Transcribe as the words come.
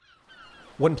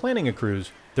When planning a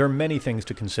cruise, there are many things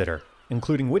to consider,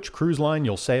 including which cruise line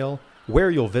you'll sail, where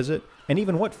you'll visit, and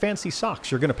even what fancy socks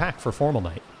you're going to pack for formal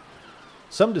night.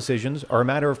 Some decisions are a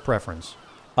matter of preference.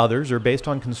 Others are based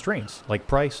on constraints like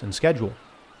price and schedule.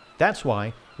 That's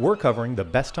why we're covering the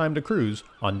best time to cruise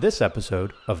on this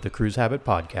episode of the Cruise Habit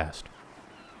Podcast.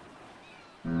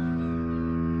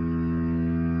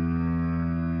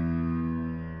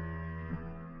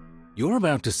 You're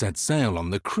about to set sail on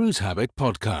the Cruise Habit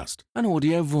Podcast, an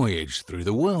audio voyage through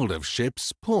the world of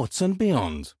ships, ports, and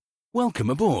beyond. Welcome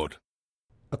aboard.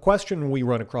 A question we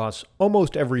run across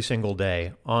almost every single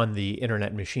day on the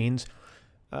internet machines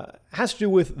has to do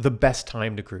with the best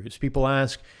time to cruise. People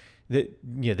ask that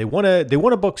they want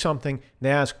to book something. And they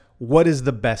ask, what is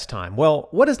the best time? Well,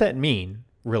 what does that mean,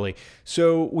 really?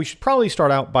 So we should probably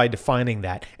start out by defining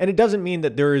that. And it doesn't mean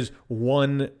that there is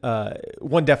one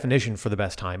definition for the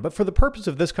best time. But for the purpose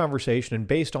of this conversation and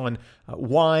based on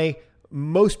why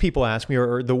most people ask me,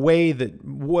 or the way that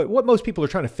what most people are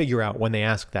trying to figure out when they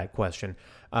ask that question,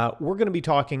 we're going to be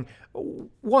talking,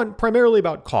 primarily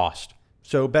about cost.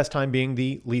 So best time being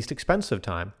the least expensive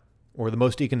time or the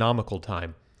most economical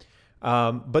time.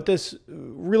 But this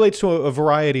relates to a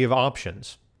variety of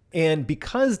options. And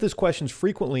because this question is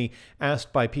frequently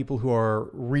asked by people who are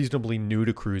reasonably new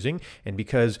to cruising, and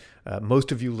because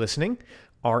most of you listening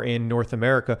are in North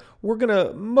America, we're going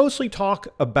to mostly talk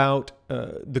about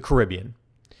the Caribbean.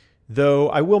 Though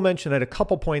I will mention at a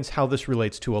couple points how this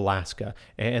relates to Alaska,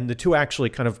 and the two actually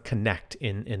kind of connect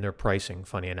in their pricing,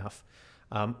 funny enough.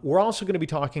 We're also going to be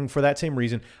talking, for that same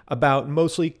reason, about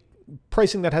mostly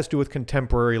pricing that has to do with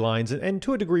contemporary lines and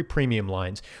to a degree premium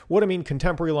lines. What I mean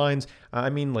contemporary lines, I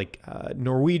mean like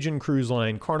Norwegian Cruise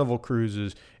Line, Carnival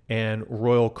Cruises, and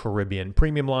Royal Caribbean.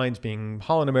 Premium lines being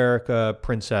Holland America,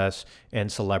 Princess, and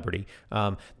Celebrity.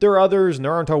 There are others, and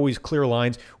there aren't always clear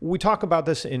lines. We talk about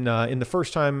this in the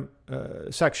first time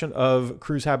section of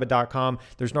cruisehabit.com.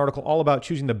 There's an article all about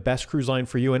choosing the best cruise line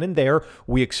for you, and in there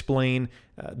we explain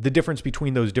the difference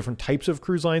between those different types of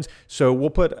cruise lines. So we'll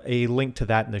put a link to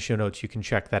that in the show notes. You can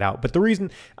check that out. But the reason,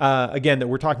 again, that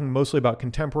we're talking mostly about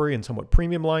contemporary and somewhat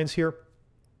premium lines here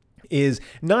is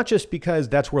not just because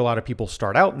that's where a lot of people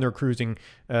start out in their cruising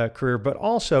career, but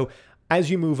also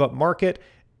as you move up market,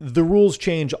 the rules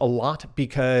change a lot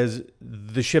because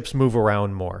the ships move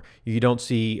around more. You don't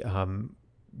see,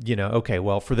 okay,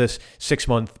 well, for this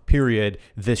 6-month period,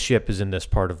 this ship is in this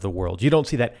part of the world. You don't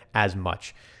see that as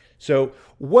much. So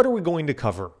what are we going to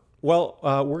cover? Well,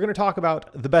 we're going to talk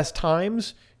about the best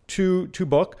times to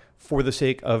book for the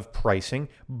sake of pricing,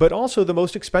 but also the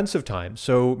most expensive times.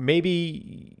 So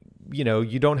maybe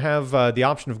you don't have the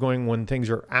option of going when things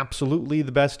are absolutely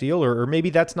the best deal, or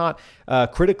maybe that's not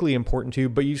critically important to you,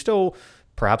 but you still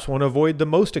perhaps want to avoid the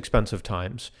most expensive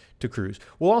times to cruise.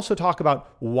 We'll also talk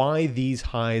about why these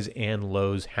highs and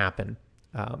lows happen.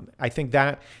 I think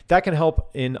that can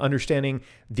help in understanding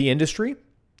the industry,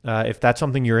 if that's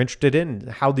something you're interested in,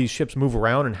 how these ships move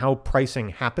around and how pricing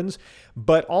happens,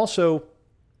 but also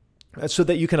so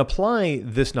that you can apply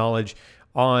this knowledge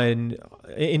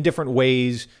in different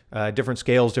ways, different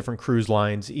scales, different cruise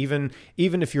lines, even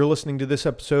if you're listening to this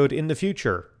episode in the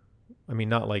future. I mean,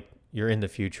 not like you're in the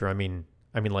future. I mean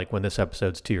like when this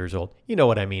episode's 2 years old. You know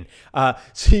what I mean?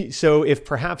 So if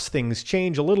perhaps things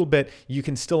change a little bit, you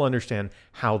can still understand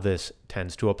how this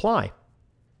tends to apply.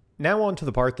 Now on to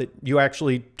the part that you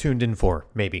actually tuned in for,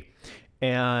 maybe.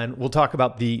 And we'll talk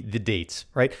about the dates,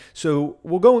 right? So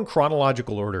we'll go in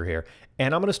chronological order here.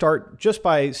 And I'm going to start just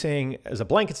by saying, as a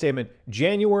blanket statement,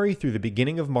 January through the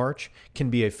beginning of March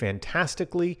can be a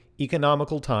fantastically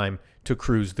economical time to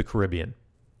cruise the Caribbean.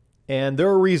 And there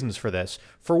are reasons for this.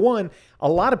 For one, a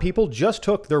lot of people just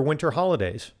took their winter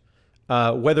holidays,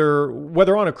 whether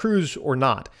on a cruise or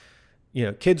not.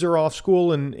 Kids are off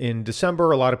school in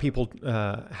December. A lot of people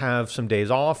have some days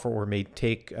off or may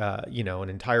take, an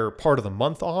entire part of the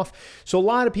month off. So a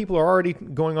lot of people are already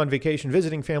going on vacation,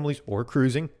 visiting families, or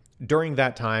cruising during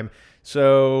that time.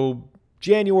 So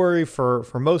January, for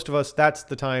most of us, that's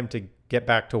the time to get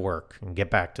back to work and get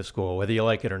back to school, whether you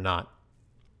like it or not.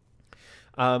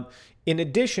 In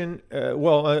addition,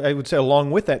 I would say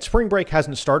along with that, spring break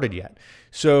hasn't started yet.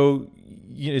 So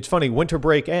it's funny, winter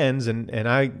break ends, and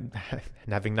I,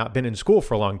 having not been in school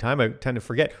for a long time, I tend to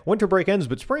forget winter break ends,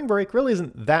 but spring break really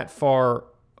isn't that far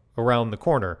around the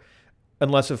corner.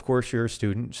 Unless, of course, you're a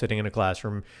student sitting in a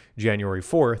classroom January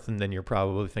 4th, and then you're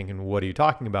probably thinking, what are you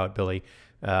talking about, Billy?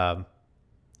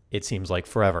 It seems like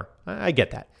forever. I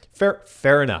get that.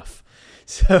 Fair enough.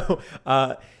 So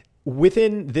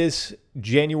within this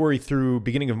January through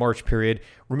beginning of March period,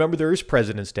 remember there is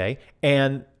President's Day,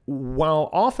 and while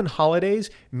often holidays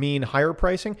mean higher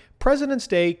pricing, President's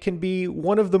Day can be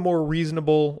one of the more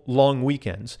reasonable long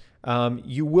weekends.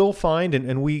 You will find,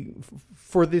 and we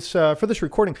for this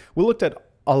recording, we looked at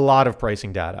a lot of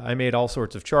pricing data. I made all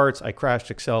sorts of charts. I crashed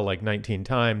Excel like 19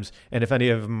 times. And if any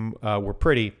of them were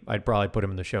pretty, I'd probably put them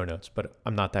in the show notes, but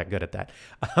I'm not that good at that.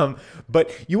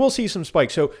 But you will see some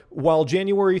spikes. So while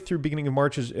January through beginning of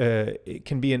March it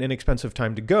can be an inexpensive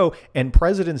time to go, and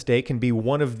President's Day can be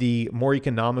one of the more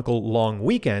economical long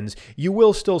weekends, you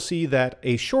will still see that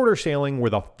a shorter sailing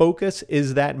where the focus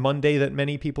is that Monday that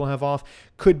many people have off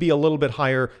could be a little bit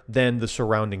higher than the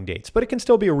surrounding dates, but it can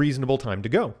still be a reasonable time to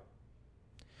go.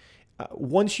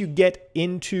 Once you get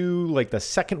into like the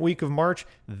second week of March,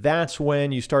 that's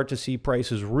when you start to see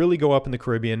prices really go up in the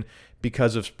Caribbean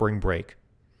because of spring break.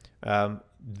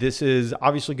 This is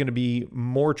obviously going to be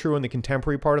more true in the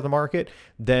contemporary part of the market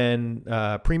than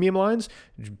premium lines,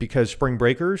 because spring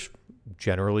breakers,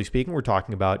 generally speaking, we're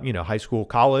talking about, high school,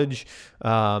 college,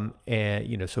 and,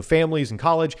 so families in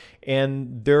college,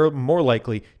 and they're more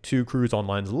likely to cruise on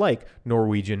lines like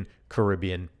Norwegian,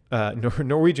 Caribbean,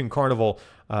 Norwegian Carnival,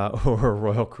 or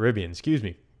Royal Caribbean, excuse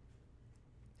me.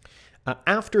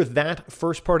 After that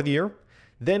first part of the year,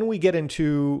 then we get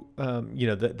into,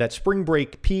 that spring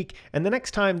break peak. And the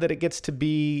next time that it gets to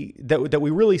be, that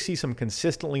we really see some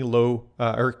consistently low,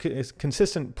 or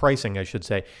consistent pricing, I should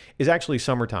say, is actually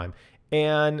summertime.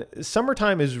 And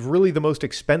summertime is really the most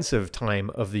expensive time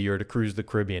of the year to cruise the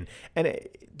Caribbean. And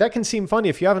that can seem funny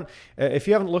if you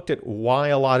haven't looked at why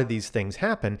a lot of these things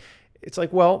happen. It's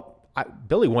like, well,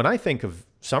 Billy, when I think of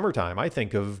summertime, I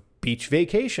think of beach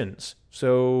vacations.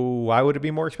 So why would it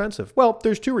be more expensive? Well,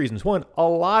 there's two reasons. One, a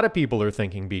lot of people are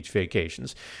thinking beach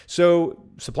vacations. So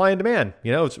supply and demand,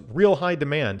 it's real high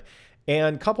demand.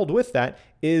 And coupled with that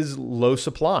is low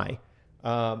supply.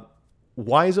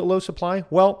 Why is it low supply?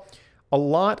 Well, a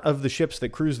lot of the ships that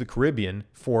cruise the Caribbean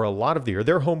for a lot of the year,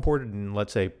 they're home ported in,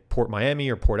 let's say, Port Miami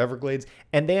or Port Everglades,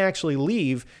 and they actually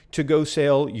leave to go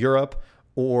sail Europe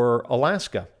or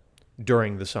Alaska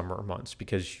during the summer months,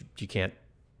 because you can't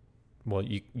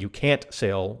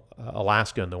sail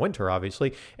Alaska in the winter,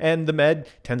 obviously. And the Med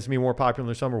tends to be more popular in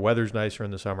the summer. Weather's nicer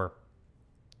in the summer.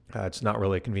 It's not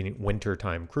really a convenient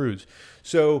wintertime cruise.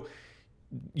 So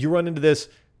you run into this,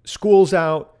 school's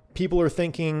out, people are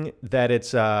thinking that it's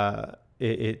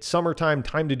summertime,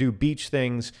 time to do beach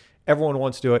things. Everyone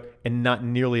wants to do it, and not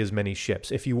nearly as many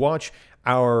ships. If you watch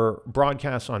our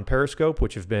broadcasts on Periscope,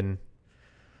 which have been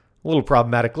a little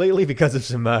problematic lately because of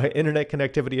some internet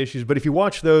connectivity issues. But if you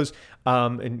watch those,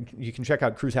 and you can check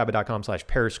out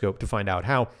cruisehabit.com/Periscope to find out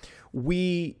how,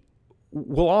 we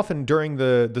will often during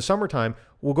the summertime,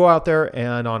 we'll go out there,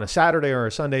 and on a Saturday or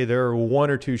a Sunday, there are 1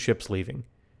 or 2 ships leaving.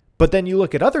 But then you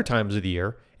look at other times of the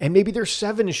year, and maybe there's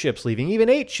 7 ships leaving, even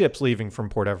 8 ships leaving from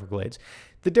Port Everglades.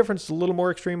 The difference is a little more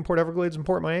extreme in Port Everglades and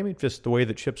Port Miami, just the way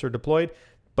that ships are deployed.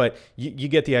 But you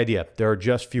get the idea. There are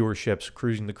just fewer ships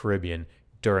cruising the Caribbean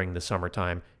during the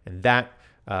summertime, and that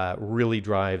really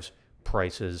drives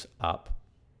prices up.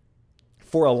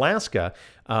 For Alaska,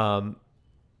 that's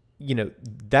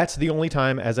the only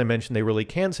time, as I mentioned, they really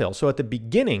can sail. So at the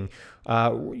beginning,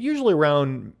 usually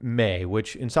around May,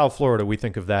 which in South Florida, we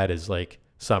think of that as like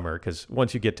summer, because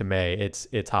once you get to May, it's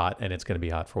hot, and it's going to be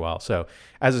hot for a while. So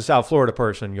as a South Florida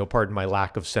person, you'll pardon my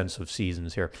lack of sense of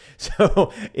seasons here.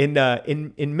 So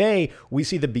in May, we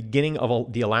see the beginning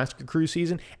of the Alaska cruise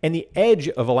season, and the edge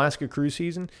of Alaska cruise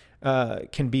season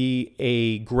can be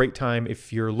a great time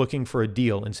if you're looking for a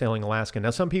deal in sailing Alaska. Now,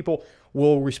 some people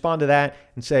will respond to that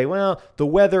and say, well, the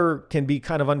weather can be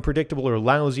kind of unpredictable or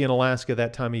lousy in Alaska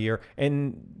that time of year.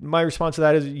 And my response to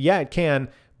that is, yeah, it can.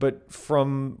 But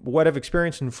from what I've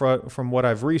experienced and from what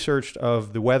I've researched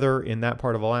of the weather in that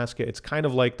part of Alaska, it's kind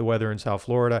of like the weather in South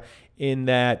Florida in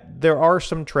that there are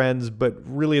some trends, but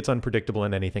really it's unpredictable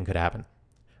and anything could happen.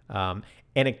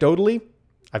 Anecdotally,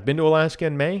 I've been to Alaska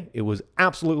in May. It was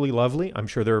absolutely lovely. I'm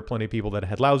sure there are plenty of people that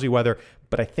had lousy weather,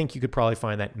 but I think you could probably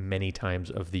find that many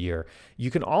times of the year. You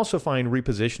can also find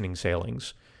repositioning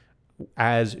sailings.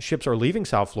 As ships are leaving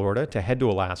South Florida to head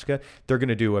to Alaska, they're going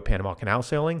to do a Panama Canal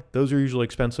sailing. Those are usually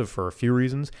expensive for a few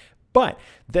reasons, but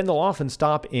then they'll often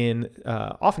stop in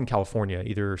often California,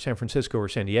 either San Francisco or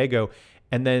San Diego,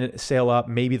 and then sail up.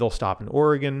 Maybe they'll stop in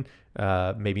Oregon,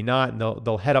 maybe not, and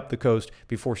they'll head up the coast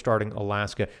before starting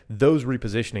Alaska. Those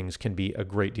repositionings can be a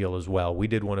great deal as well. We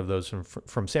did one of those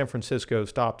from San Francisco,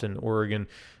 stopped in Oregon,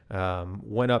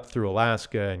 went up through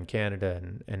Alaska and Canada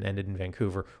and ended in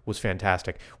Vancouver. Was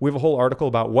fantastic. We have a whole article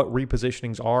about what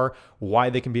repositionings are, why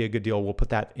they can be a good deal. We'll put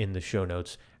that in the show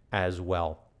notes as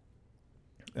well.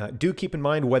 Do keep in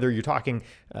mind whether you're talking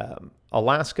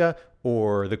Alaska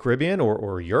or the Caribbean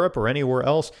or Europe or anywhere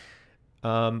else,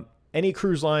 any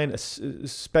cruise line,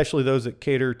 especially those that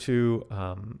cater to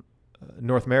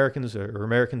North Americans or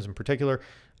Americans in particular,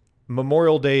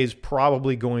 Memorial Day is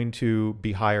probably going to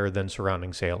be higher than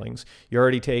surrounding sailings. You're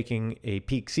already taking a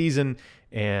peak season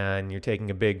and you're taking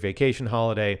a big vacation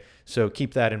holiday, so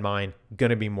keep that in mind. Going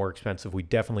to be more expensive. We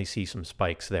definitely see some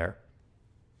spikes there.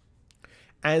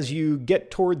 As you get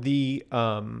toward the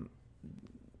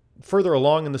further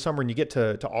along in the summer and you get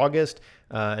to August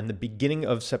and the beginning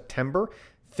of September,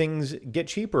 things get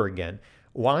cheaper again.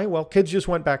 Why? Well, kids just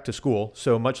went back to school.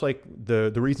 So much like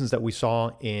the reasons that we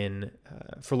saw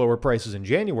for lower prices in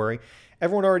January,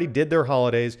 everyone already did their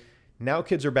holidays. Now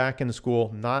kids are back in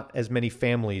school, not as many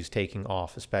families taking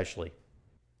off, especially.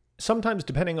 Sometimes,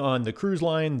 depending on the cruise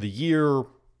line, the year, a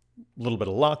little bit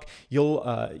of luck,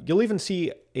 you'll even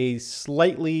see a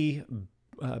slightly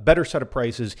better set of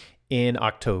prices in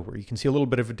October. You can see a little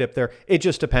bit of a dip there. It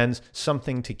just depends.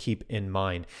 Something to keep in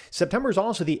mind. September is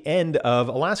also the end of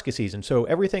Alaska season. So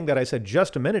everything that I said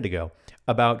just a minute ago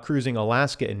about cruising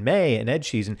Alaska in May and edge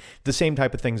season, the same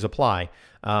type of things apply.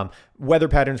 Weather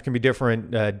patterns can be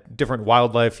different, different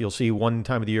wildlife you'll see one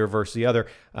time of the year versus the other,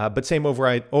 but same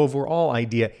overall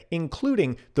idea,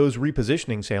 including those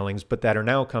repositioning sailings, but that are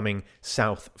now coming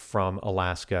south from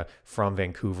Alaska, from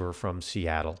Vancouver, from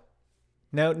Seattle.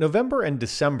 Now, November and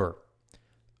December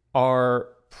are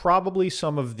probably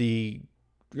two of the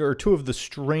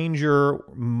stranger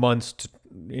months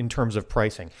in terms of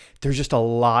pricing. There's just a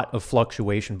lot of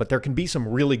fluctuation, but there can be some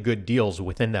really good deals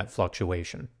within that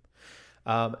fluctuation.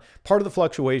 Part of the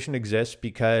fluctuation exists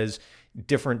because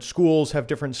different schools have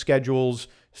different schedules,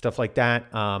 stuff like that.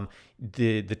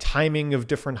 The timing of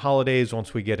different holidays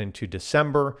once we get into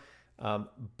December.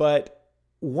 But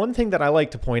one thing that I like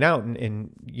to point out,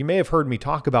 and you may have heard me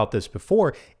talk about this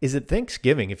before, is that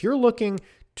Thanksgiving, if you're looking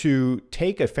to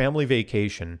take a family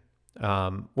vacation,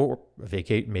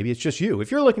 maybe it's just you. If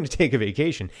you're looking to take a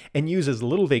vacation and use as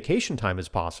little vacation time as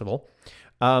possible,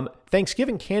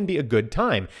 Thanksgiving can be a good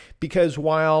time because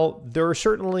while there are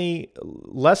certainly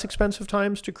less expensive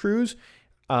times to cruise,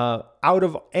 out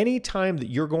of any time that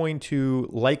you're going to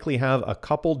likely have a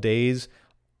couple days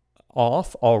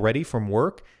off already from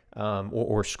work,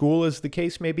 or school as the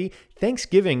case may be,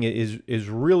 Thanksgiving is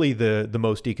really the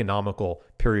most economical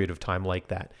period of time like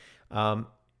that. And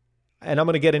I'm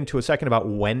going to get into a second about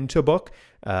when to book,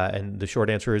 and the short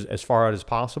answer is as far out as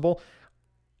possible.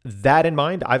 That in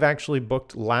mind, I've actually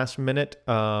booked last minute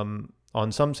on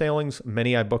some sailings.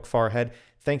 Many I booked far ahead.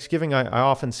 Thanksgiving, I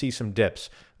often see some dips.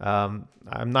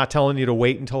 I'm not telling you to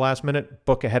wait until last minute,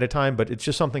 book ahead of time, but it's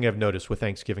just something I've noticed with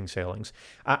Thanksgiving sailings.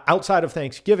 Outside of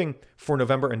Thanksgiving for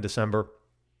November and December,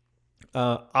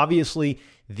 obviously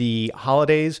the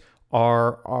holidays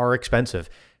are expensive.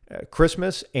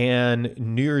 Christmas and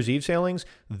New Year's Eve sailings,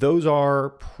 those are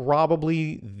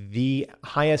probably the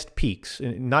highest peaks.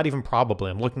 Not even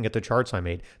probably, I'm looking at the charts I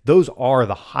made. Those are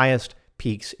the highest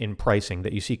peaks in pricing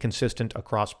that you see consistent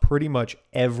across pretty much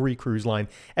every cruise line,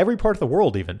 every part of the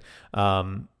world even,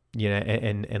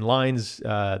 and lines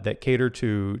that cater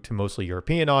to mostly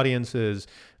European audiences,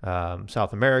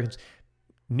 South Americans.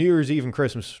 New Year's Eve and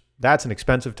Christmas, that's an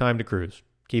expensive time to cruise.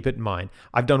 Keep it in mind.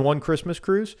 I've done one Christmas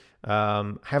cruise,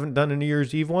 haven't done a New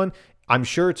Year's Eve one. I'm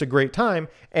sure it's a great time,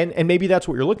 and maybe that's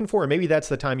what you're looking for, and maybe that's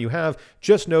the time you have.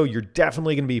 Just know you're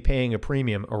definitely going to be paying a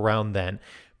premium around then.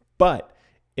 But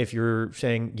if you're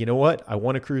saying, you know what, I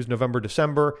want to cruise November,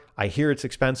 December, I hear it's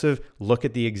expensive, look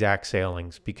at the exact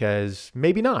sailings, because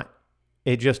maybe not.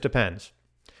 It just depends.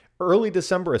 Early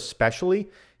December especially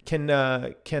can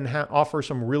offer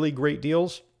some really great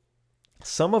deals.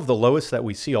 Some of the lowest that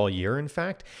we see all year, in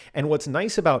fact. And what's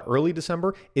nice about early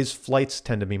December is flights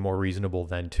tend to be more reasonable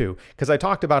then too. Because I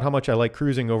talked about how much I like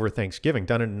cruising over Thanksgiving.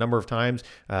 Done it a number of times.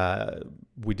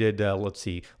 We did,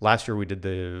 last year we did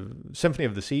the Symphony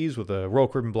of the Seas with the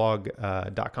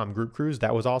RoyalCaribbeanBlog.com group cruise.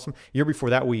 That was awesome. Year before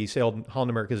that, we sailed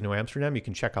Holland America's New Amsterdam. You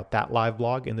can check out that live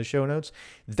blog in the show notes.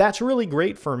 That's really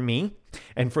great for me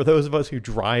and for those of us who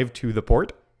drive to the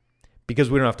port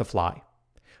because we don't have to fly.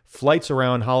 Flights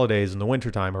around holidays in the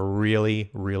wintertime are really,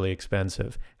 really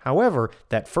expensive. However,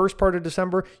 that first part of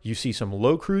December, you see some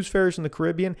low cruise fares in the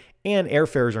Caribbean, and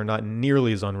airfares are not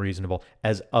nearly as unreasonable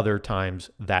as other times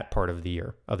that part of the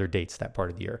year, other dates that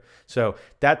part of the year. So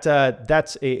that's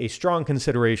a strong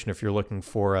consideration if you're looking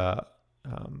for a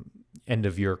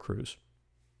end-of-year cruise.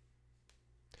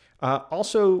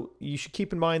 Also, you should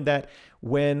keep in mind that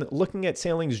when looking at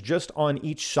sailings just on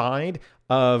each side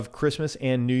of Christmas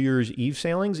and New Year's Eve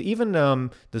sailings, even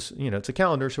it's a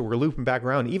calendar, so we're looping back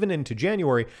around even into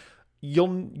January.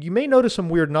 you may notice some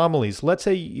weird anomalies. Let's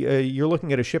say you're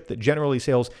looking at a ship that generally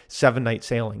sails 7-night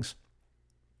sailings.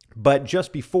 But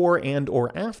just before and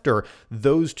or after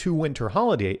those 2 winter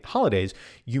holidays,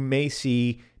 you may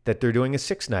see that they're doing a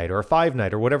 6-night or a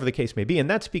 5-night or whatever the case may be. And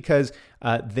that's because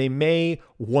they may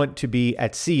want to be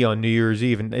at sea on New Year's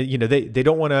Eve. And, they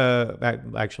don't want to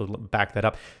actually back that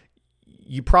up.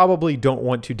 You probably don't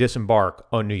want to disembark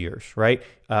on New Year's, right?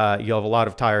 You'll have a lot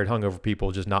of tired, hungover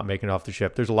people just not making it off the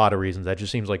ship. There's a lot of reasons. That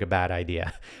just seems like a bad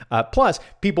idea. Plus,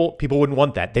 people wouldn't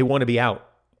want that. They want to be out,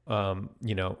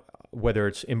 whether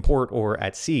it's in port or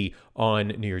at sea on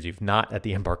New Year's Eve, not at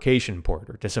the embarkation port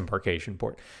or disembarkation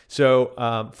port.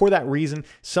 So for that reason,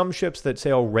 some ships that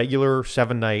sail regular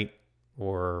 7-night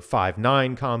or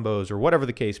 5-9 combos or whatever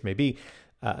the case may be,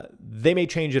 they may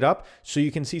change it up, so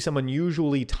you can see some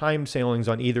unusually timed sailings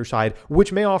on either side,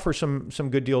 which may offer some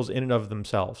good deals in and of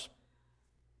themselves.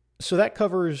 So that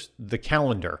covers the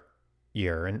calendar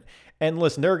year. And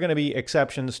listen, there are going to be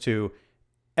exceptions to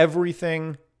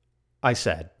everything I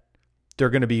said. There are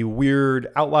going to be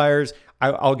weird outliers.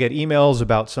 I'll get emails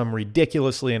about some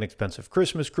ridiculously inexpensive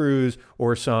Christmas cruise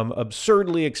or some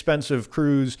absurdly expensive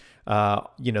cruise,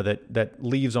 that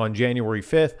leaves on January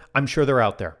 5th. I'm sure they're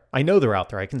out there. I know they're out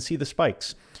there. I can see the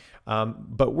spikes.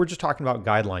 But we're just talking about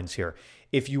guidelines here.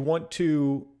 If you want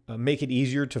to make it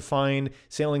easier to find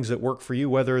sailings that work for you,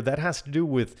 whether that has to do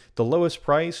with the lowest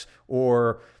price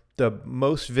or the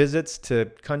most visits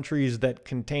to countries that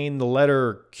contain the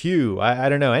letter Q. I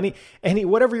don't know. Any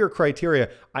whatever your criteria,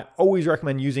 I always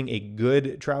recommend using a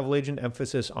good travel agent,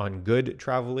 emphasis on good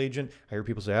travel agent. I hear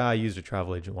people say, I used a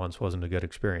travel agent once, wasn't a good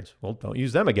experience. Well, don't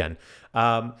use them again.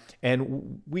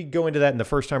 And we go into that in the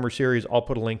First Timer series. I'll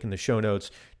put a link in the show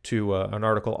notes to an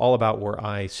article all about where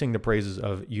I sing the praises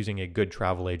of using a good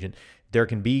travel agent. There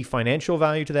can be financial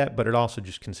value to that, but it also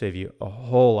just can save you a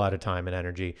whole lot of time and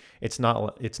energy. It's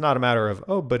not a matter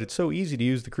of, but it's so easy to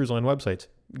use the cruise line websites.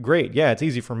 Great. Yeah, it's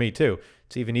easy for me too.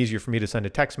 It's even easier for me to send a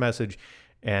text message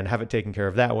and have it taken care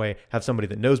of that way, have somebody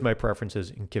that knows my preferences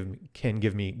and can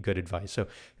give me good advice. So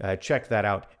check that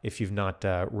out if you've not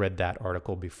read that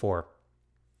article before.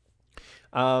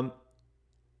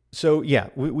 So yeah,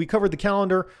 we covered the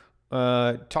calendar.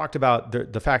 Talked about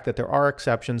the fact that there are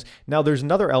exceptions. Now, there's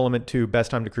another element to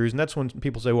best time to cruise, and that's when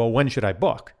people say, well, when should I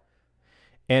book?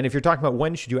 And if you're talking about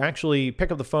when should you actually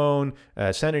pick up the phone,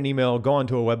 send an email, go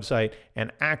onto a website,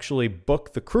 and actually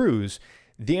book the cruise,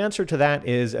 the answer to that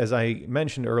is, as I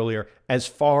mentioned earlier, as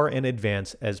far in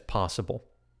advance as possible.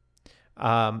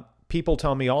 People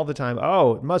tell me all the time,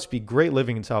 it must be great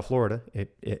living in South Florida.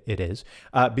 It is,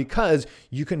 because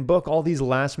you can book all these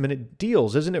last minute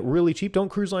deals. Isn't it really cheap? Don't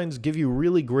cruise lines give you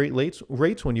really great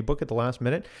rates when you book at the last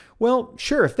minute? Well,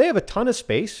 sure. If they have a ton of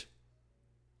space,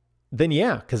 then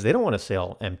yeah, because they don't want to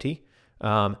sail empty.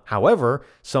 However,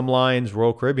 some lines,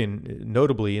 Royal Caribbean,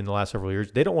 notably in the last several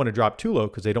years, they don't want to drop too low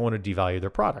because they don't want to devalue their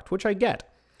product, which I get.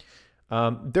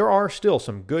 There are still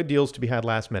some good deals to be had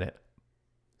last minute.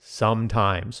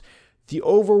 Sometimes. The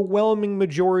overwhelming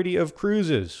majority of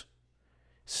cruises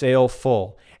sail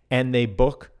full and they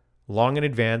book long in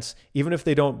advance. Even if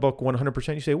they don't book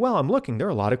 100%, you say, well, I'm looking, there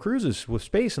are a lot of cruises with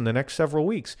space in the next several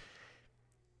weeks.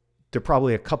 There are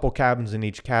probably a couple cabins in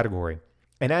each category.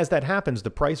 And as that happens, the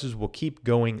prices will keep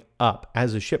going up.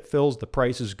 As the ship fills, the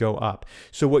prices go up.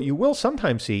 So what you will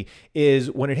sometimes see is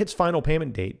when it hits final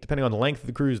payment date, depending on the length of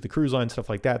the cruise line, stuff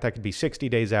like that, that could be 60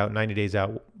 days out, 90 days out,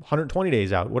 120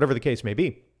 days out, whatever the case may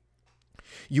be.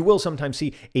 You will sometimes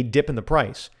see a dip in the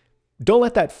price. Don't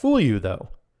let that fool you, though.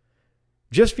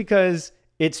 Just because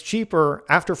it's cheaper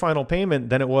after final payment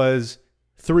than it was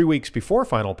 3 weeks before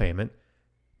final payment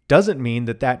doesn't mean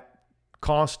that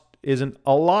cost isn't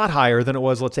a lot higher than it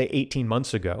was, let's say, 18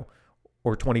 months ago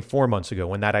or 24 months ago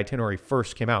when that itinerary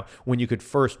first came out, when you could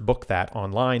first book that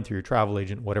online through your travel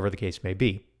agent, whatever the case may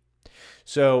be.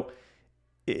 So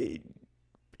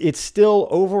it's still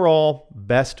overall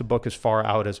best to book as far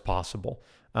out as possible.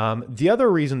 The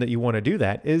other reason that you want to do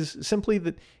that is simply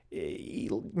that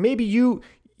maybe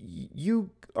you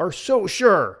are so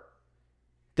sure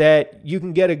that you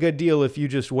can get a good deal if you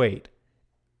just wait.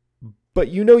 But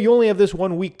you only have this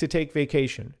 1 week to take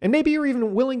vacation. And maybe you're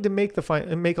even willing to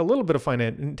take a little bit of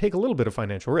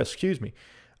financial risk,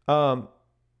 but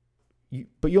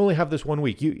you only have this 1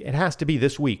 week. It has to be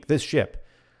this week, this ship.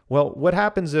 Well, what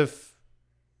happens if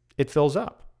it fills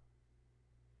up?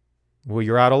 Well,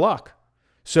 you're out of luck.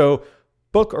 So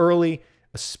book early,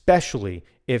 especially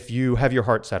if you have your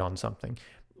heart set on something.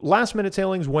 Last minute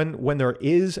sailings, when there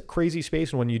is crazy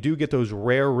space and when you do get those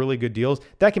rare, really good deals,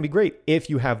 that can be great if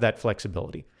you have that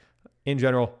flexibility. In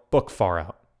general, book far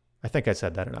out. I think I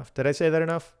said that enough. Did I say that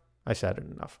enough? I said it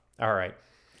enough. All right.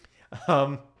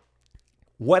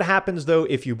 What happens though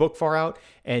if you book far out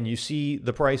and you see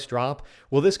the price drop?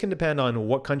 Well, this can depend on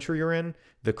what country you're in,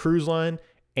 the cruise line,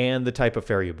 and the type of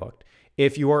fare you booked.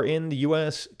 If you are in the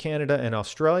US, Canada, and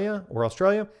Australia,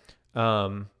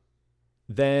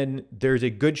 then there's a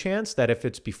good chance that if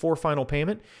it's before final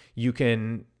payment, you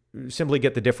can simply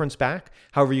get the difference back.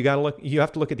 However, you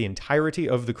have to look at the entirety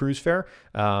of the cruise fare.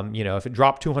 If it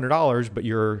dropped $200, but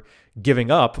you're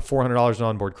giving up $400 in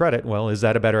onboard credit, well, is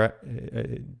that a better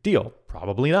deal?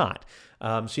 Probably not.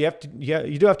 So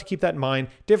you do have to keep that in mind.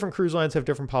 Different cruise lines have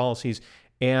different policies.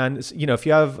 And, if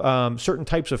you have certain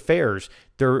types of fares,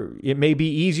 it may be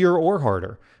easier or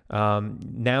harder.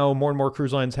 Now more and more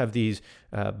cruise lines have these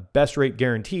best rate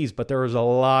guarantees, but there is a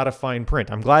lot of fine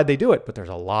print. I'm glad they do it, but there's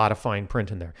a lot of fine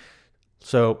print in there.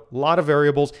 So a lot of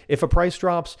variables. If a price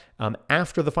drops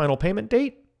after the final payment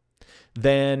date,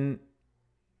 then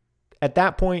at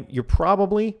that point, you're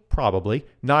probably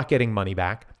not getting money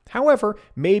back. However,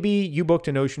 maybe you booked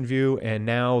an Ocean View and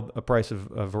now the price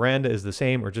of a veranda is the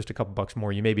same or just a couple bucks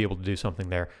more. You may be able to do something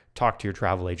there. Talk to your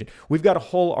travel agent. We've got a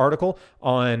whole article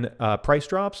on price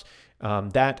drops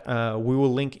that we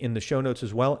will link in the show notes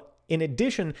as well. In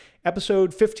addition,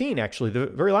 episode 15, actually, the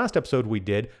very last episode we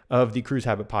did of the Cruise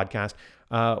Habit podcast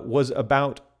was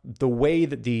about the way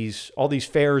that all these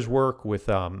fares work with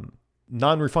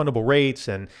non-refundable rates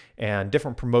and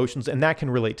different promotions, and that can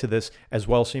relate to this as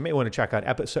well. So you may want to check out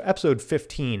episode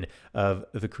 15 of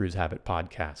the Cruise Habit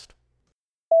podcast.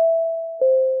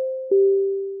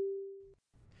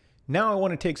 Now I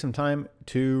want to take some time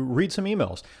to read some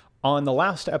emails. On the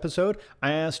last episode,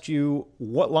 I asked you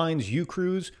what lines you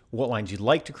cruise, what lines you'd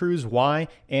like to cruise, why,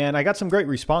 and I got some great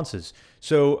responses.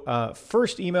 So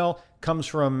first email comes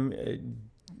from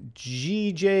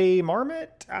GJ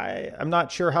Marmot. I'm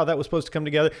not sure how that was supposed to come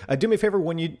together. Do me a favor,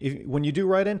 when you do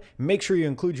write in, make sure you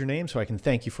include your name so I can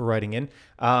thank you for writing in.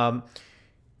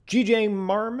 GJ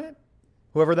Marmot,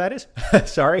 whoever that is,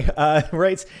 sorry,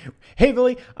 writes, "Hey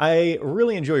Billy, I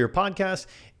really enjoy your podcast.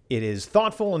 It is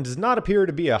thoughtful and does not appear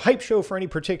to be a hype show for any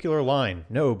particular line.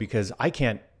 No, because I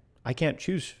can't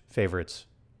choose favorites.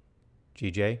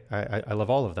 GJ, I love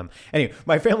all of them. Anyway,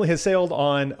 my family has sailed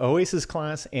on Oasis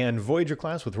class and Voyager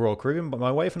class with Royal Caribbean, but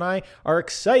my wife and I are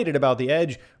excited about the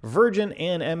Edge, Virgin,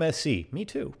 and MSC. Me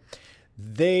too.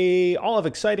 They all have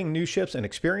exciting new ships and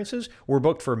experiences. We're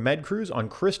booked for Med Cruise on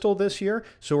Crystal this year,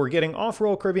 so we're getting off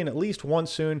Royal Caribbean at least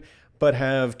once soon, but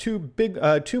have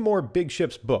two more big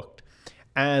ships booked.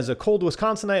 As a cold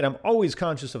Wisconsinite, I'm always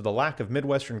conscious of the lack of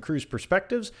Midwestern cruise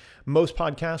perspectives. Most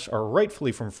podcasts are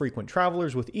rightfully from frequent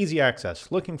travelers with easy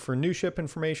access, looking for new ship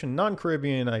information,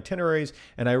 non-Caribbean itineraries,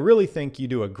 and I really think you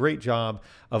do a great job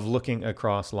of looking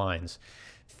across lines.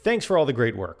 Thanks for all the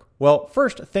great work." Well,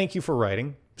 first, thank you for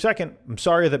writing. Second, I'm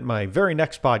sorry that my very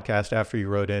next podcast after you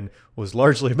wrote in was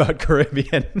largely about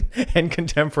Caribbean and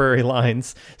contemporary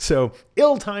lines. So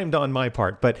ill-timed on my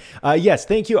part. But yes,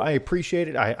 thank you. I appreciate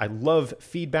it. I love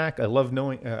feedback. I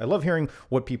love hearing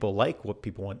what people like, what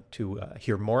people want to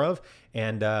hear more of.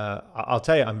 And I'll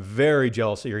tell you, I'm very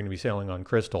jealous that you're going to be sailing on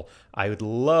Crystal. I would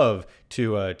love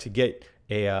to get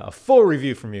a full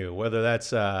review from you, whether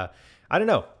that's, I don't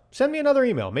know. Send me another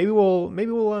email. Maybe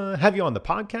we'll have you on the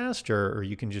podcast, or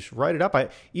you can just write it up.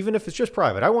 Even if it's just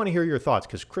private, I want to hear your thoughts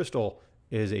because Crystal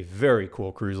is a very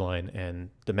cool cruise line and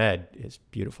the Med is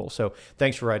beautiful. So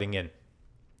thanks for writing in.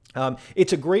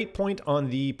 It's a great point on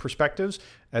the perspectives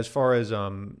as far as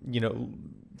from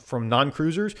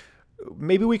non-cruisers.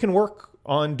 Maybe we can work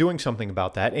on doing something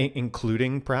about that,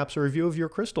 including perhaps a review of your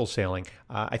Crystal sailing.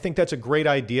 I think that's a great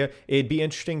idea. It'd be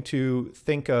interesting to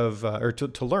think of or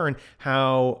to learn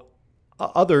how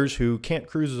others who can't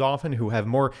cruise as often, who have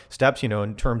more steps,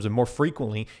 in terms of more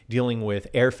frequently dealing with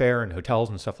airfare and hotels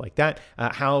and stuff like that,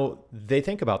 how they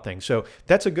think about things. So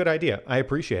that's a good idea. I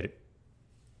appreciate it.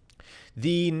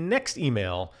 The next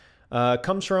email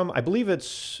comes from, I believe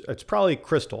it's probably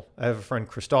Crystal. I have a friend,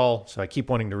 Crystal, so I keep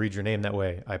wanting to read your name that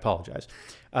way. I apologize.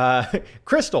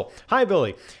 Crystal, hi,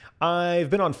 Billy. I've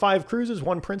been on 5 cruises,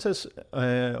 1 Princess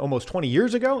almost 20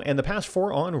 years ago, and the past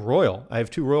 4 on Royal. I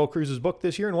have 2 Royal cruises booked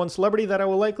this year and 1 Celebrity that I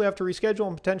will likely have to reschedule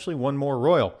and potentially 1 more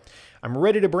Royal. I'm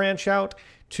ready to branch out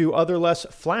to other less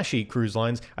flashy cruise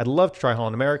lines. I'd love to try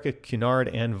Holland America, Cunard,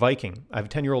 and Viking. I have a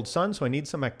 10-year-old son, so I need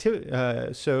some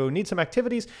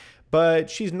activities, but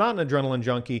she's not an adrenaline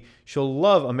junkie. She'll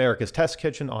love America's Test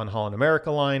Kitchen on Holland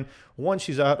America line. Once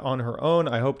she's out on her own,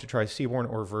 I hope to try Seabourn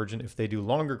or Virgin if they do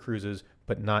longer cruises,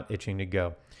 but not itching to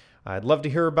go. I'd love to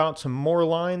hear about some more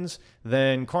lines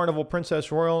than Carnival,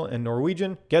 Princess Royal, and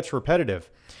Norwegian. Gets repetitive.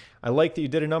 I like that you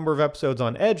did a number of episodes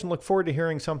on Edge and look forward to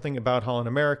hearing something about Holland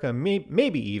America,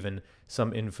 maybe even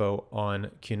some info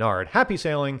on Cunard. Happy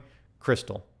sailing,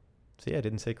 Crystal. See, I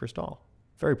didn't say Crystal.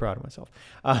 Very proud of myself.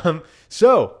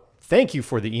 So thank you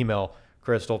for the email,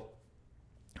 Crystal.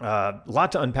 A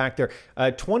lot to unpack there.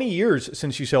 20 years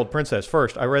since you sailed Princess.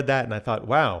 First, I read that and I thought,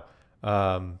 wow,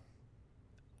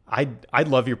 I'd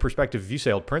love your perspective if you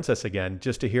sailed Princess again,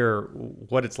 just to hear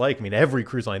what it's like. I mean, every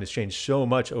cruise line has changed so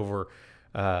much over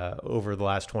the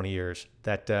last 20 years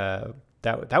that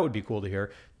would be cool to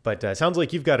hear. But it sounds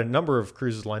like you've got a number of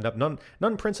cruises lined up.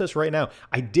 None Princess right now.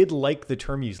 I did like the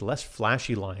term used, less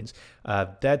flashy lines.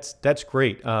 That's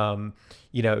great.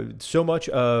 So much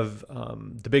of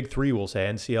the big three, we'll say,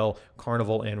 NCL,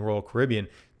 Carnival, and Royal Caribbean,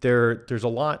 there's a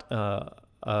lot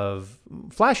of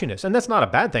flashiness, and that's not a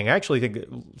bad thing. I actually think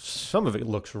some of it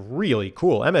looks really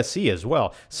cool. MSC as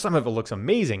well. Some of it looks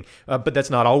amazing, but that's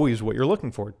not always what you're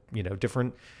looking for.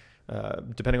 Different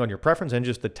depending on your preference and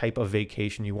just the type of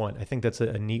vacation you want. I think that's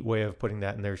a neat way of putting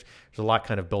that, and there's a lot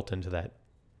kind of built into that.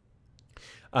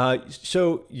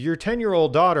 So your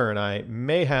 10-year-old daughter and I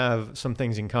may have some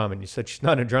things in common. You said she's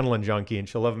not an adrenaline junkie and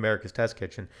she'll love America's Test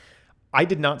Kitchen. I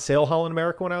did not sail Holland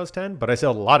America when I was 10, but I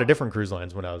sailed a lot of different cruise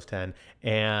lines when I was 10.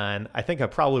 And I think I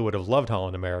probably would have loved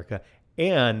Holland America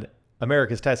and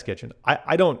America's Test Kitchen.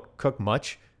 I don't cook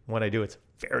much. When I do, it's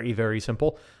very, very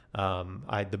simple.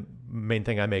 The main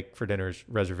thing I make for dinner is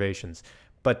reservations.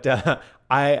 But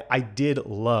I did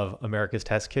love America's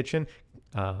Test Kitchen,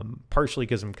 partially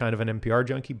because I'm kind of an NPR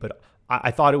junkie, but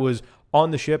I thought it was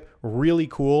on the ship, really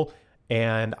cool.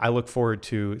 And I look forward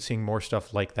to seeing more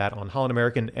stuff like that on Holland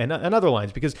American and other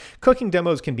lines, because cooking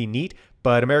demos can be neat,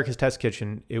 but America's Test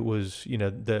Kitchen, it was,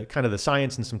 the kind of the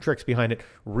science and some tricks behind it,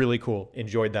 really cool.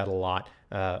 Enjoyed that a lot.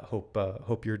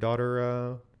 Hope your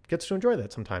daughter gets to enjoy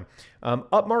that sometime.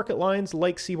 Upmarket lines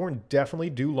like Seabourn definitely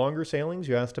do longer sailings.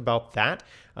 You asked about that.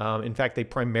 In fact, they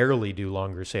primarily do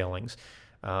longer sailings.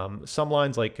 Some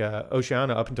lines like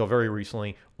Oceania, up until very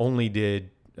recently, only did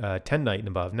 10 night and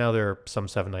above. Now there are some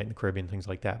 7 night in the Caribbean, things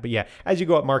like that. But yeah, as you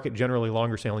go up market, generally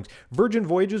longer sailings. Virgin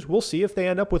Voyages, we'll see if they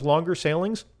end up with longer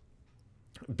sailings,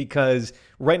 because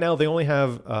right now they only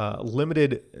have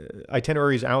limited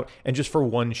itineraries out, and just for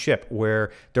one ship,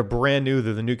 where they're brand new,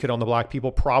 they're the new kid on the block.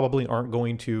 People probably aren't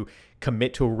going to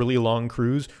commit to a really long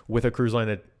cruise with a cruise line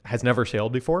that has never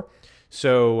sailed before.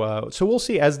 So we'll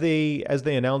see as they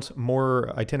announce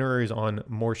more itineraries on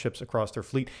more ships across their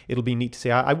fleet. It'll be neat to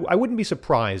see. I wouldn't be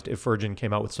surprised if Virgin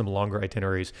came out with some longer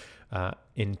itineraries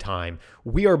in time.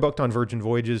 We are booked on Virgin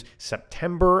Voyages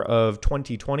September of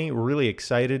 2020. We're really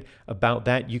excited about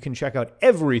that. You can check out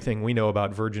everything we know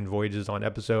about Virgin Voyages on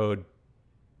episode,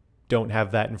 don't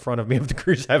have that in front of me, of the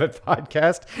Cruise Habit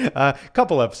podcast. A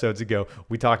couple episodes ago,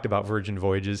 we talked about Virgin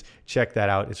Voyages. Check that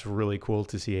out. It's really cool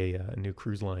to see a new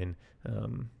cruise line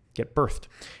get birthed.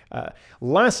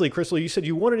 Lastly, Crystal, you said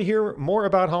you wanted to hear more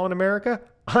about Holland America.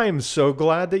 I'm so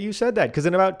glad that you said that, because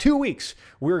in about 2 weeks,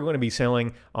 we're going to be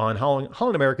sailing on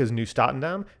Holland America's New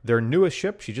Statendam, their newest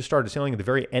ship. She just started sailing at the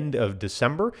very end of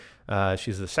December.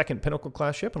 She's the second Pinnacle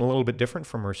class ship and a little bit different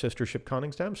from her sister ship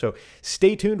Koningsdam. So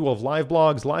stay tuned. We'll have live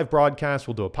blogs, live broadcasts.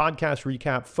 We'll do a podcast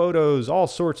recap, photos, all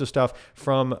sorts of stuff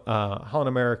from Holland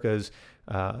America's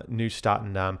New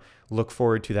Statendam. Look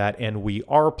forward to that. And we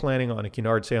are planning on a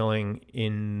Cunard sailing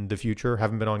in the future.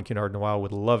 Haven't been on Cunard in a while.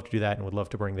 Would love to do that and would love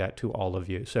to bring that to all of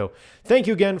you. So thank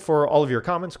you again for all of your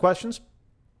comments, questions.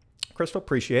 Crystal,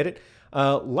 appreciate it.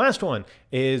 Last one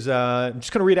is, I'm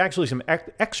just going to read actually some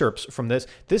excerpts from this.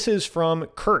 This is from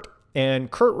Kurt.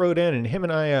 And Kurt wrote in, and him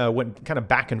and I went kind of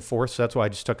back and forth. So that's why I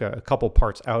just took a couple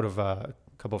parts out of a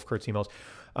couple of Kurt's emails.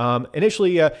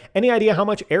 Initially, any idea how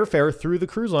much airfare through the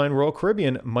cruise line Royal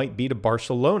Caribbean might be to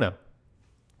Barcelona?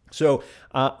 So,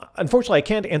 unfortunately, I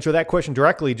can't answer that question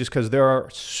directly, just because there are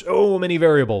so many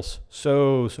variables.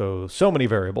 So many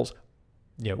variables.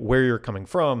 Where you're coming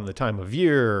from, the time of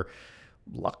year,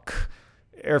 luck,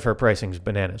 airfare pricing's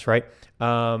bananas, right?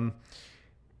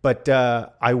 But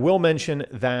I will mention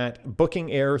that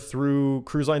booking air through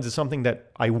cruise lines is something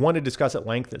that I want to discuss at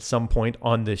length at some point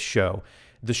on this show.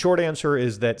 The short answer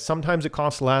is that sometimes it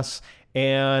costs less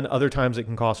and other times it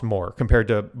can cost more compared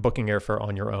to booking airfare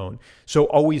on your own. So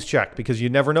always check, because you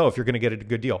never know if you're going to get a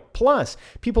good deal. Plus,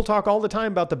 people talk all the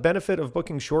time about the benefit of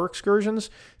booking shore excursions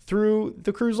through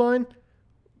the cruise line,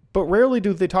 but rarely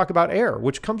do they talk about air,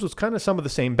 which comes with kind of some of the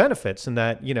same benefits in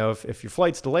that, if your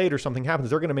flight's delayed or something happens,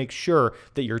 they're going to make sure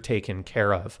that you're taken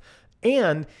care of.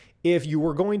 And if you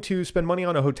were going to spend money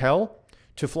on a hotel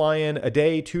to fly in a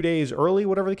day, 2 days early,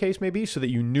 whatever the case may be, so that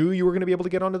you knew you were going to be able to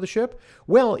get onto the ship,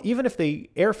 well, even if the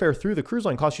airfare through the cruise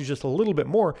line costs you just a little bit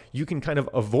more, you can kind of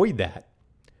avoid that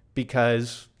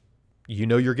because you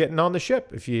know you're getting on the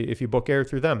ship if you book air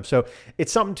through them. So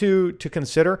it's something to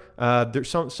consider. There's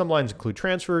some lines include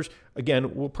transfers.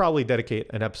 Again, we'll probably dedicate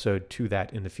an episode to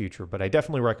that in the future, but I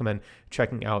definitely recommend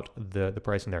checking out the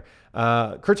pricing there.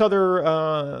 Kurt's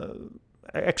other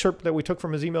excerpt that we took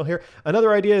from his email here.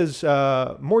 Another idea is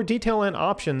more detail and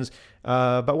options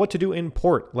about what to do in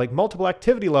port, like multiple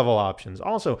activity level options.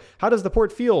 Also, how does the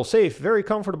port feel? Safe, very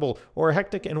comfortable, or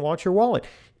hectic, and watch your wallet?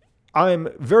 I'm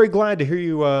very glad to hear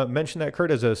you mention that,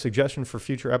 Kurt, as a suggestion for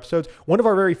future episodes. One of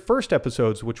our very first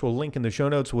episodes, which we'll link in the show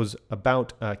notes, was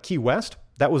about Key West.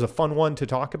 That was a fun one to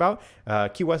talk about.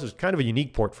 Key West is kind of a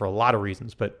unique port for a lot of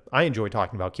reasons, but I enjoy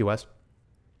talking about Key West.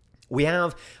 We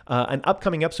have an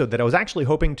upcoming episode that I was actually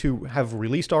hoping to have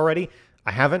released already.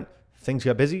 I haven't. Things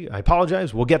got busy. I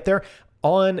apologize. We'll get there.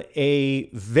 On a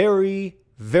very,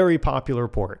 very popular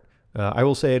port. I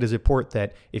will say it is a port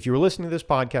that if you're listening to this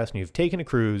podcast and you've taken a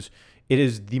cruise, it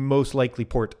is the most likely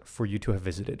port for you to have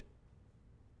visited.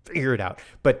 Figure it out.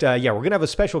 But yeah, we're going to have a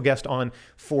special guest on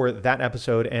for that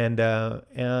episode. And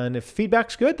if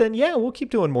feedback's good, then yeah, we'll keep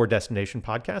doing more destination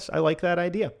podcasts. I like that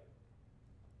idea.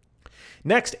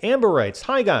 Next, Amber writes,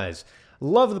 "Hi guys.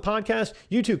 Love the podcast.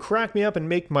 You two crack me up and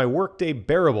make my workday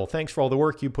bearable. Thanks for all the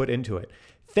work you put into it."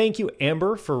 Thank you,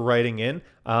 Amber, for writing in.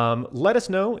 Let us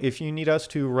know if you need us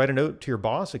to write a note to your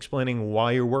boss explaining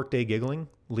why your workday giggling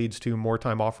leads to more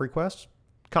time off requests.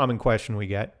 Common question we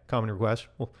get, common request.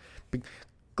 Well, be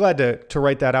glad to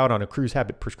write that out on a Cruise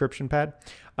Habit prescription pad.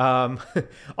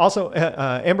 Also,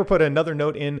 Amber put another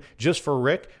note in just for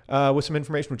Rick with some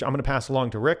information, which I'm going to pass along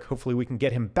to Rick. Hopefully we can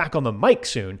get him back on the mic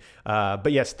soon.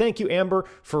 But yes, thank you, Amber,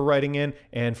 for writing in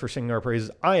and for singing our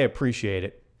praises. I appreciate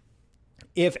it.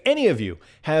 If any of you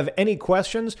have any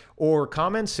questions or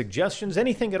comments, suggestions,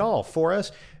 anything at all for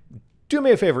us, do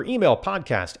me a favor, email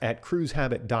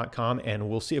podcast@cruisehabit.com and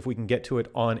we'll see if we can get to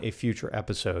it on a future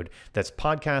episode. That's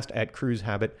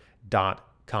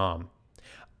podcast@cruisehabit.com.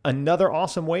 Another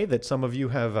awesome way that some of you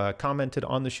have commented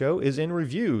on the show is in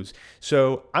reviews.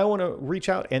 So I want to reach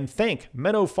out and thank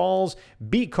Menno Falls,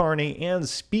 Beat Carney, and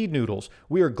Speed Noodles.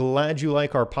 We are glad you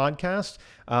like our podcast.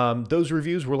 Those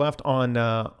reviews were left on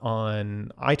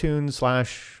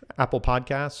iTunes/Apple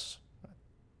Podcasts.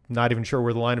 Not even sure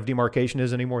where the line of demarcation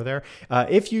is anymore there.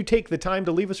 If you take the time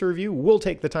to leave us a review, we'll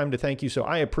take the time to thank you. So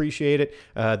I appreciate it.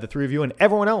 The three of you and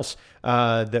everyone else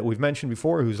that we've mentioned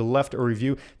before who's left a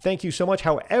review, thank you so much.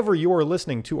 However you are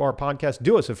listening to our podcast,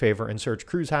 do us a favor and search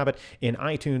Cruise Habit in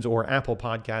iTunes or Apple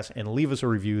Podcasts and leave us a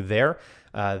review there.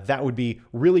 That would be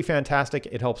really fantastic.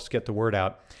 It helps get the word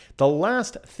out. The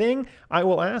last thing I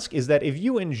will ask is that if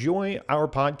you enjoy our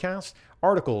podcast,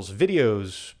 articles,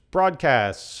 videos,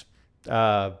 broadcasts,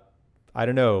 I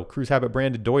don't know, Cruise Habit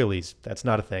branded doilies. That's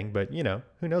not a thing, but you know,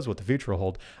 who knows what the future will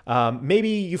hold. Maybe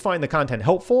you find the content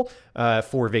helpful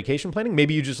for vacation planning.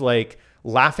 Maybe you just like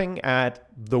laughing at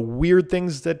the weird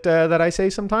things that I say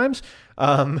sometimes.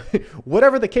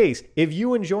 Whatever the case, if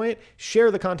you enjoy it, share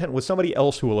the content with somebody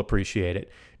else who will appreciate it.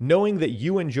 Knowing that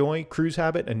you enjoy Cruise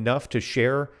Habit enough to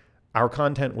share our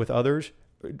content with others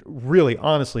really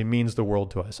honestly means the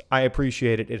world to us. I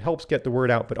appreciate it. It helps get the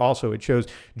word out, but also it shows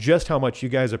just how much you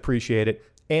guys appreciate it.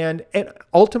 And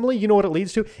ultimately, you know what it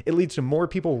leads to? It leads to more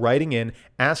people writing in,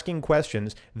 asking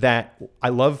questions that I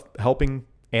love helping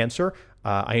answer.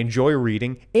 I enjoy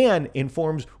reading, and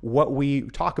informs what we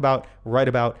talk about, write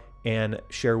about, and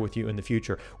share with you in the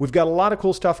future. We've got a lot of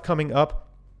cool stuff coming up.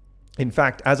 In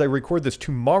fact, as I record this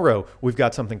tomorrow, we've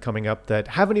got something coming up that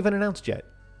haven't even announced yet.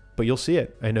 But you'll see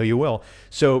it. I know you will.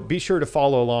 So be sure to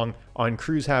follow along on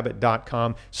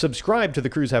cruisehabit.com. Subscribe to the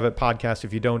Cruise Habit podcast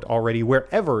if you don't already,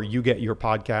 wherever you get your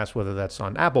podcasts, whether that's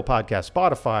on Apple Podcasts,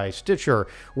 Spotify, Stitcher.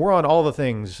 We're on all the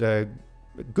things,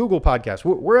 Google Podcasts.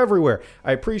 We're everywhere.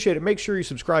 I appreciate it. Make sure you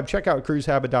subscribe. Check out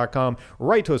cruisehabit.com.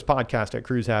 Write to us,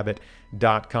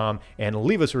 podcast@cruisehabit.com, and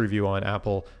leave us a review on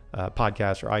Apple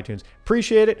Podcasts or iTunes.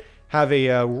 Appreciate it. Have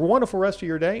a wonderful rest of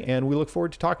your day, and we look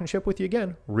forward to talking ship with you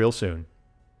again real soon.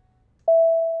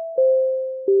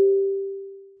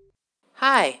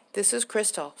 Hi, this is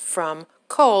Crystal from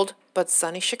cold but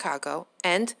sunny Chicago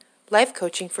and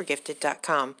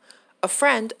lifecoachingforgifted.com, a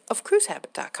friend of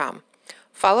cruisehabit.com.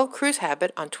 Follow Cruise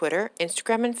Habit on Twitter,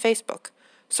 Instagram, and Facebook.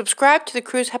 Subscribe to the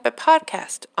Cruise Habit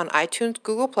podcast on iTunes,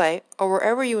 Google Play, or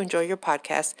wherever you enjoy your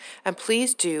podcasts, and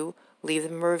please do leave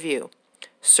them a review.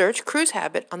 Search Cruise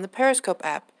Habit on the Periscope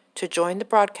app to join the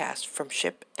broadcast from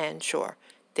ship and shore.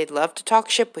 They'd love to talk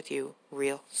ship with you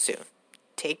real soon.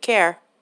 Take care.